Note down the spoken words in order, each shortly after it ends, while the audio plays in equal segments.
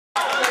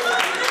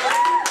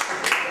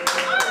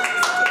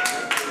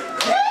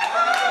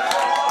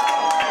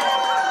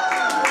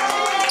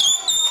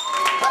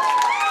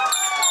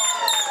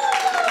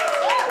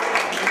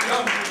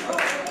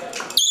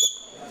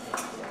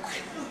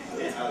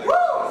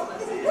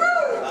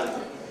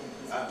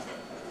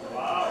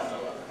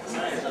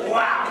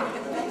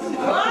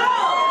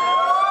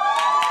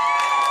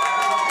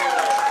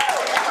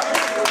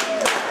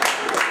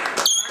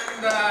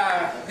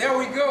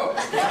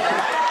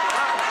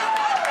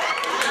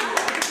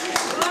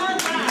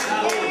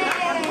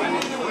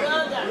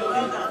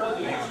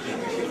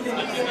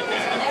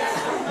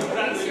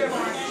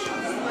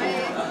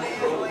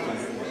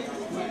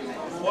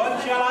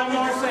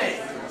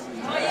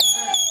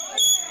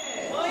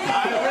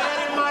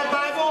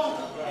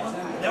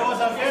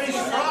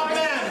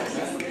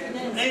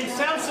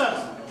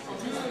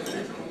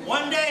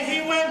day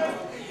he went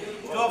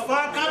to a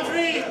far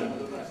country.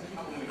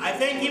 I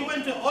think he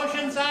went to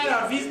Oceanside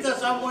or Vista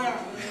somewhere.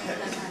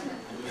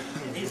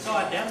 And he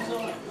saw a damsel.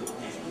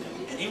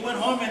 And he went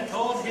home and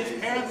told his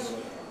parents,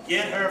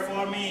 "Get her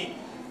for me.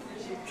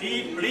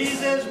 She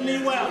pleases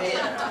me well."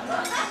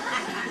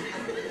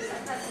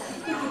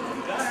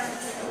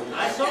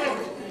 I saw it.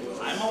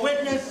 I'm a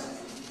witness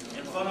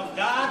in front of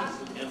God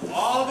and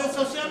all this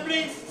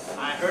assembly.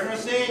 I heard her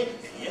say,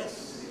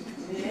 "Yes."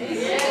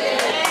 Yes.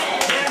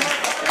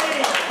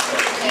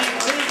 She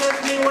pleases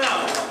me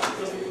well.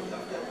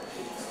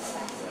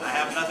 I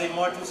have nothing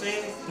more to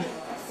say.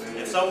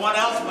 If someone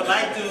else would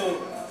like to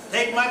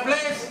take my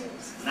place,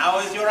 now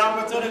is your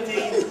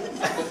opportunity.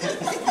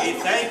 We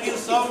thank you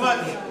so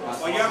much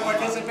for your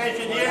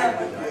participation here.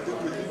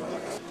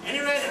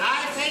 Anyway,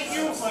 I thank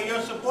you for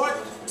your support.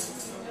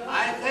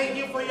 I thank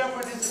you for your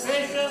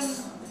participation.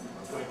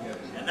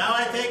 And now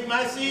I take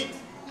my seat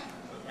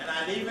and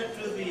I leave it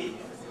to the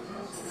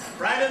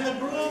bride and the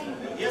groom,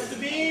 yet to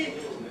be,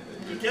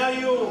 to tell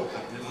you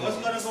what's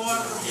going to go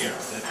on from here.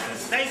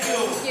 Thank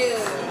you. Thank you.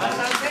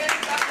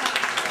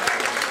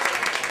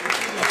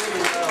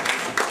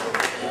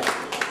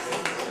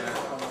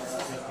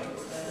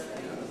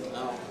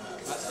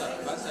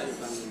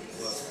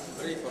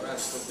 Pray for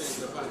us, prepare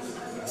the family.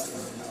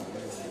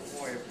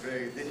 Before I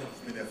pray, this has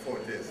been a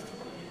foretaste.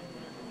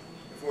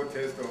 A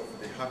foretaste of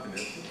the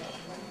happiness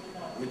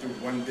which is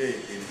one day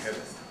in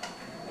heaven.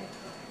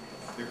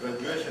 The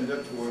graduation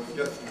that was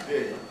just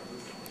today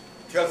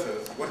tells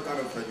us what kind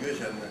of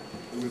graduation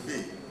it will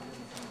be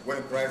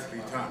when Christ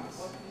returns.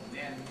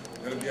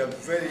 There will be a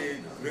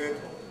very great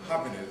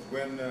happiness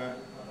when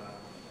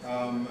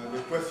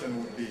the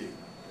question would be,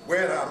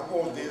 where are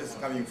all these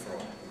coming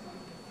from?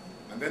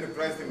 And then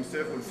Christ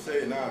himself will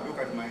say, now look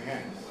at my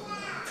hands.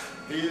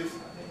 This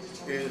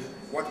is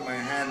what my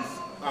hands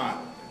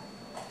earned.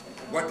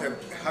 What a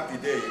happy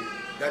day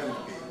that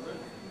would be.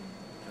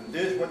 And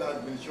this is what has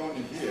been shown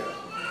here.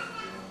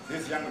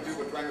 These young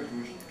people trying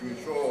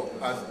to show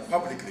us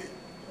publicly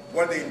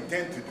what they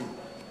intend to do.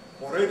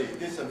 Already,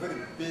 this is a very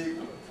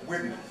big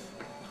witness.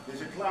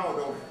 There's a cloud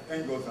of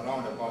angels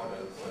around about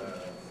us,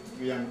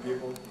 you young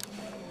people,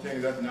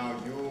 saying that now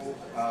you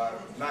are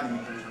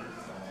planning to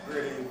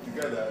really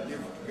together,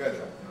 live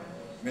together.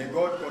 May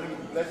God continue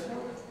to bless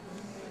you.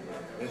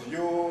 As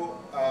you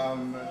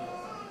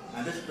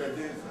anticipate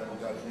this,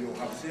 and as you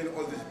have seen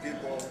all these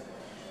people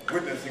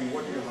witnessing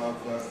what you have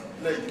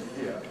pledged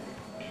here,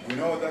 we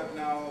know that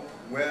now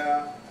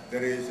where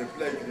there is a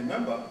pledge,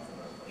 remember,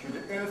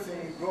 should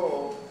anything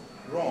go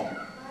wrong,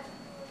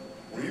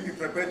 will you be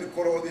prepared to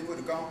call all these people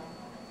to come?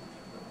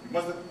 You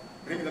must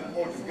bring them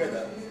all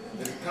together.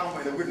 They come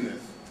by the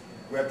witness.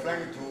 We are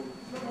trying to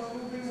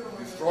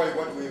destroy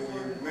what we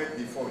made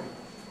before you.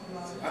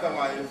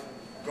 Otherwise,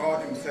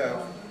 God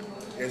himself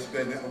has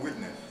been a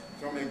witness.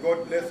 So may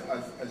God bless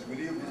us as we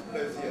leave this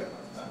place here.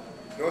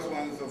 Those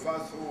ones of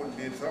us who will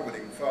be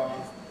traveling far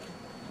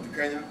to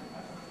Kenya,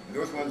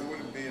 those ones who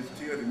will be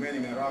still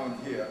remaining around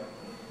here,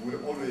 will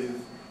always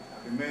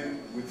remain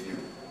with you.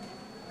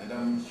 And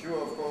I'm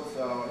sure, of course,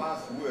 our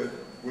last word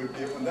will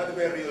be on that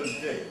very real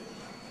day.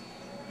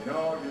 You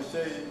know, you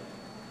say,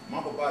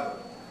 Mambo Bado.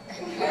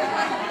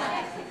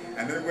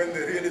 And then when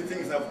the real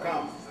things have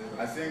come,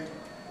 I think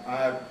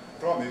I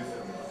promise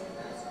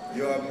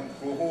your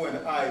Kuhu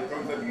and I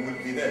promise that we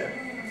will be there.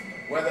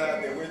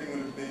 Whether the wedding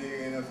will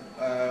be in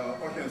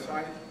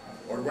Oceanside,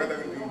 or whether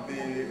it will be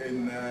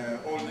in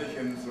all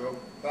nations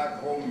back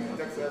home in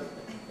Texas,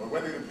 or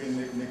whether it will be in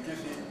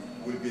Nikisi,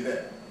 we'll be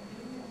there.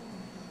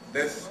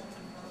 Let's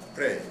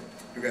pray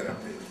together,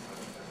 please.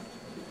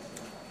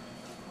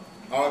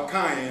 Our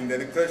kind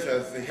and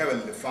gracious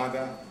Heavenly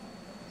Father,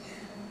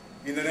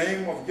 in the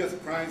name of Jesus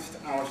Christ,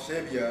 our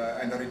Savior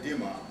and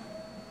Redeemer,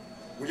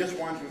 we just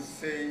want to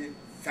say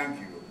thank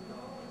you.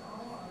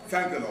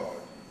 Thank you, Lord.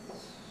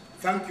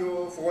 Thank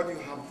you for what you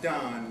have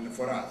done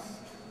for us.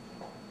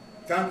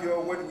 Thank you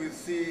for what we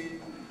see,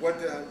 what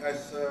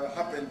has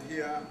happened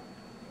here.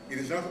 It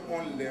is not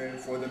only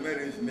for the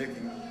marriage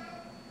making,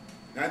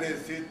 neither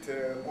is it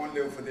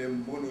only for the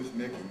bonus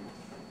making,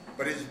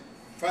 but it's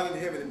Father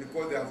in heaven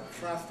because they have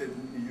trusted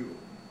in you.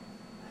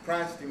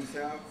 Christ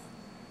himself,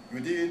 you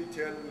did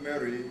tell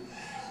Mary,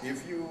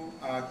 if you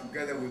are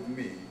together with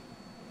me,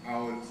 I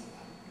will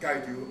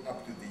guide you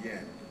up to the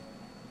end.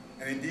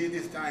 And indeed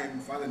this time,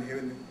 Father in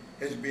heaven,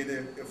 has been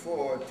a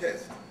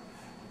foretaste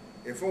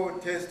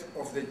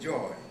of the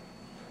joy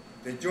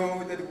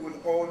that we will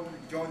all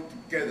join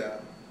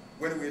together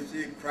when we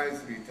see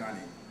Christ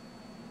returning.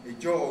 A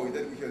joy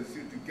that we shall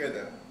see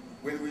together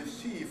when we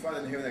see Father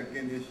in heaven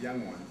again, these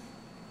young ones,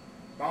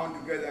 bound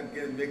together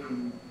again,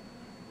 making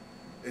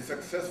a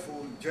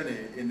successful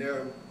journey in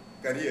their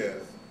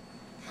careers.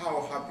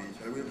 How happy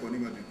shall we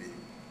continue to be?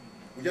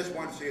 We just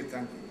want to say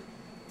thank you.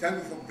 Thank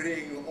you for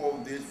bringing all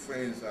these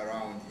friends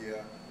around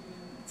here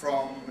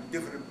from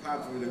different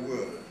parts of the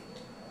world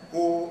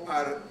who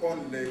are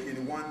only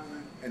in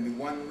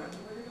one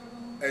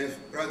as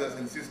brothers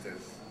and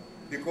sisters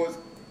because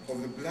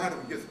of the blood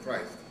of Jesus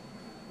Christ.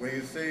 When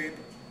you said,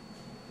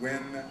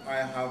 when I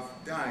have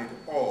died,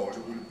 all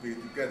will be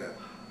together.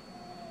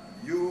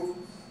 You,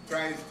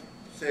 Christ,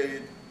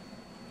 said,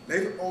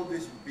 let all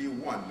this be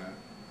one,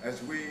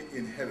 as we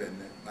in heaven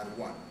are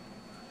one.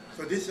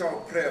 So this is our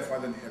prayer,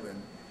 Father in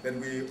heaven, that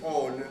we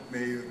all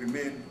may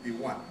remain be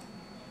one.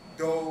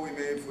 Though we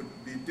may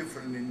be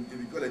different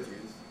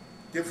individualities,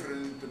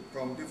 different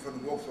from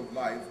different walks of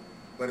life,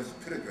 but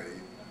spiritually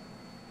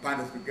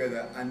bind us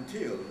together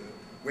until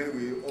when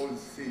we all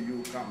see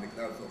you come in the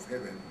clouds of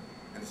heaven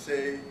and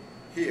say,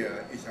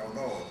 here is our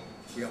Lord,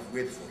 we have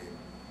waited for him.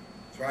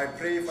 So I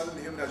pray, Father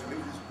in heaven, as we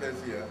leave this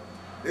place here,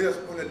 let us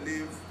only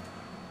live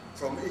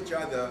from each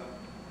other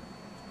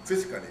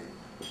physically,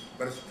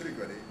 but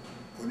spiritually,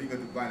 continue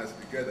to bind us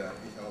together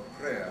is our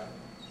prayer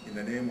in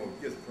the name of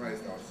Jesus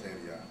Christ, our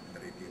Savior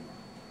and Redeemer.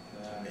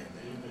 Amen.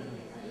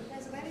 You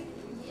guys ready?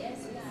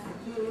 Yes,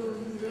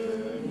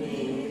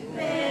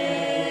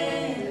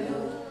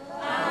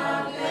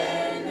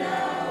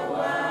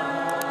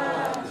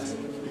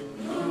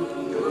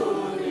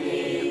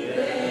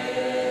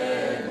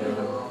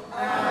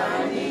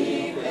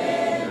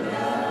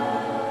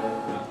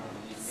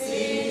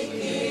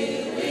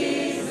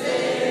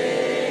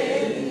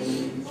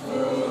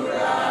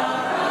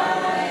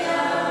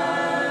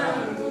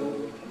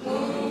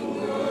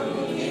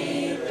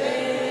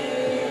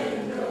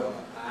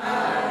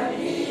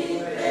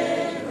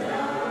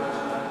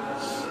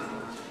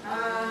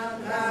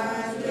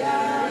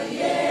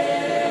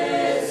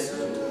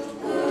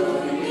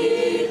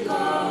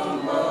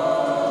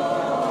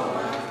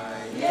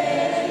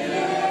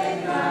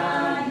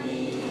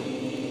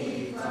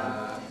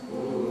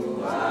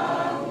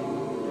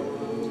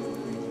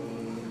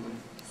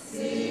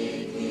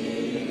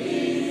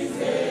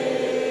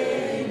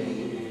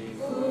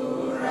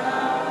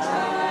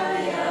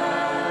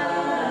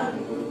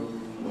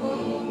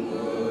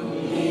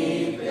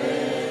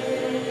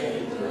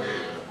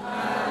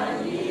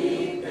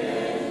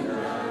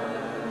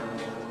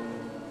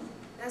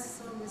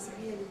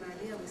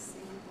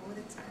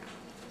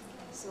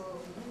 So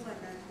we want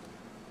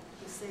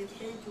to say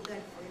thank you,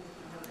 God, for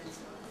everything you've done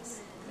for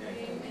us.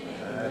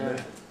 Amen.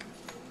 Amen.